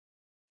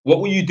What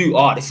will you do?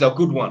 Ah, this is a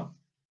good one.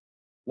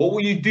 What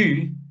will you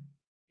do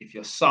if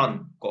your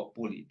son got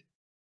bullied?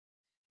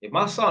 If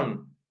my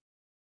son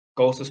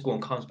goes to school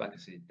and comes back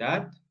and says,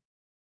 Dad,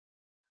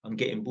 I'm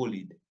getting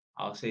bullied,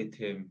 I'll say to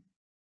him,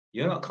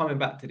 you're not coming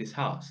back to this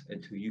house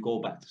until you go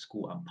back to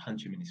school and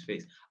punch him in his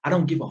face. I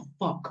don't give a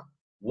fuck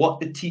what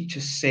the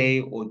teachers say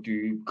or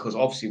do, because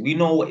obviously we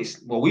know what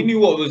it's, well, we knew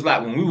what it was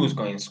like when we was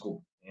going to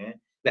school, yeah?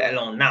 Let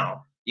alone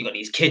now. You got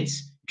these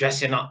kids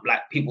dressing up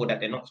like people that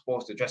they're not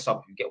supposed to dress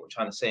up. You get what I'm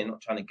trying to say,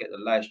 not trying to get the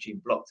live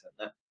stream blocked and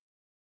that.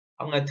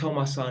 I'm going to tell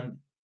my son,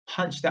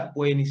 punch that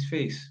boy in his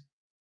face.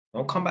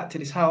 Don't come back to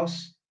this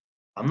house.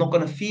 I'm not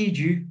going to feed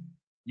you.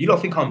 You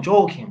don't think I'm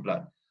joking,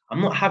 blood.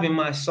 I'm not having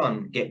my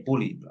son get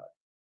bullied, blood.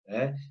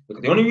 Yeah?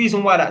 Because the only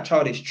reason why that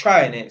child is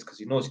trying it is because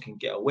he knows he can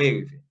get away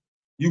with it.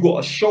 You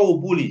got to show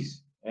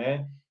bullies.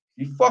 Yeah?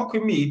 If you fuck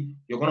with me,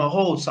 you're going to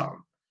hold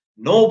something.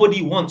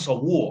 Nobody wants a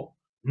war.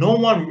 No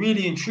one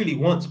really and truly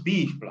wants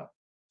beef, blood.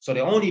 So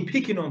they're only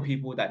picking on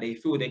people that they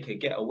feel they can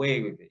get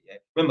away with it. Yeah?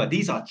 Remember,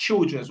 these are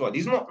children as well.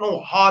 These are not no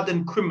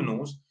hardened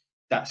criminals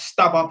that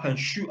stab up and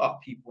shoot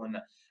up people and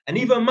that. And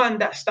even man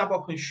that stab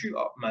up and shoot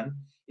up, man,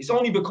 it's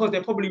only because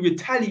they're probably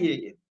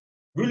retaliating.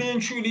 Really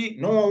and truly,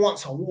 no one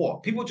wants a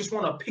war. People just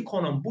want to pick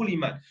on and bully,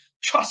 man.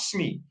 Trust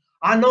me,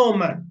 I know,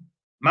 man.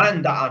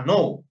 Man that I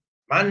know,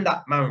 man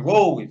that man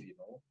roll with, you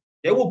know.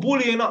 They were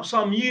bullying up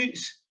some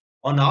youths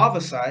on the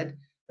other side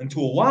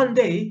until one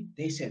day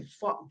they said,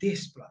 fuck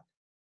this, blood.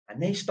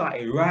 And they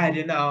started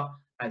riding out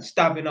and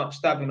stabbing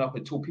up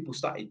until people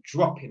started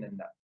dropping and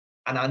that.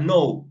 And I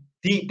know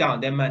deep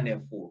down, them man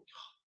there thought,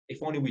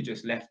 if only we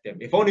just left them,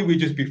 if only we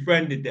just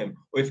befriended them,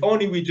 or if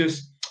only we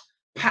just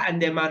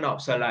patterned their man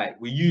up, so like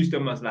we use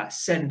them as like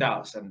send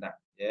outs and that,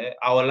 yeah,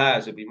 our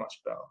lives would be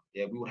much better.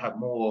 Yeah, we would have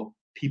more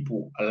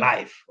people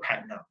alive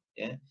right now.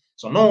 Yeah,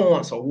 so no one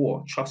wants a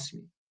war, trust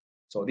me.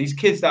 So these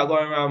kids that are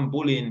going around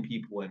bullying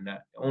people and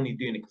that, they're only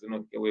doing it because they're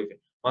not get away with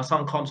it. My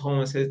son comes home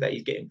and says that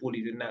he's getting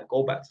bullied and that,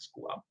 go back to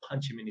school, I'll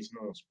punch him in his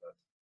nose, bro.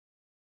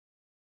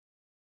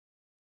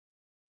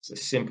 It's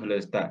as simple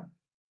as that.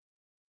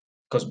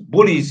 Because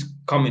bullies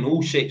come in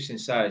all shapes and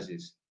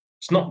sizes.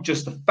 It's not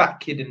just a fat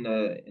kid in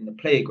the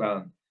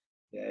playground.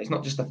 Yeah, it's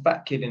not just a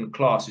fat kid in the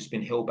class who's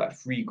been held back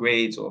 3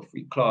 grades or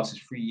 3 classes,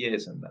 3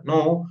 years and that.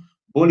 No,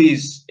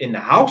 bullies in the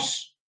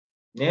house.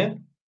 Yeah,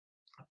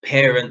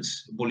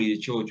 parents bully the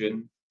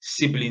children,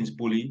 siblings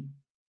bully.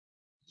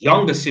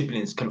 Younger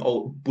siblings can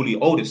bully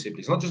older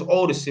siblings, not just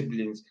older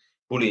siblings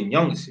bullying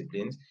younger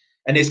siblings.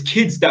 And there's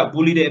kids that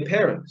bully their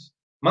parents.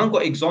 Man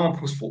got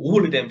examples for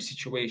all of them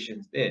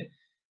situations there.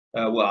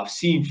 Well, I've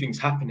seen things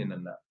happening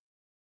and that.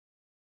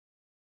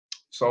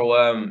 So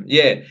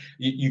yeah,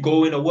 you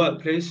go in a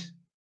workplace,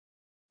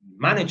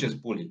 managers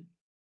bully.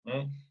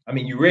 Yeah? I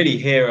mean, you rarely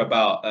hear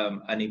about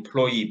an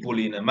employee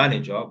bullying a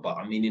manager, but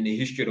I mean, in the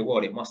history of the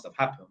world, it must have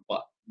happened.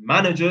 But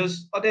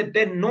managers,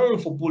 they're known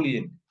for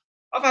bullying.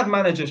 I've had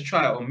managers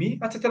try it on me.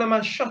 I had to tell a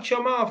man, shut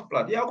your mouth,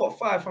 blood. Yeah, I got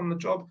fired from the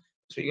job.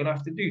 That's what you're gonna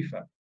have to do,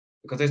 fam.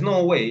 Because there's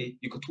no way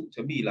you could talk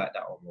to me like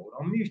that on road.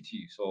 I'll move to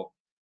you. So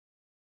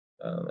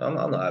I'm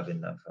not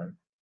having that, fam.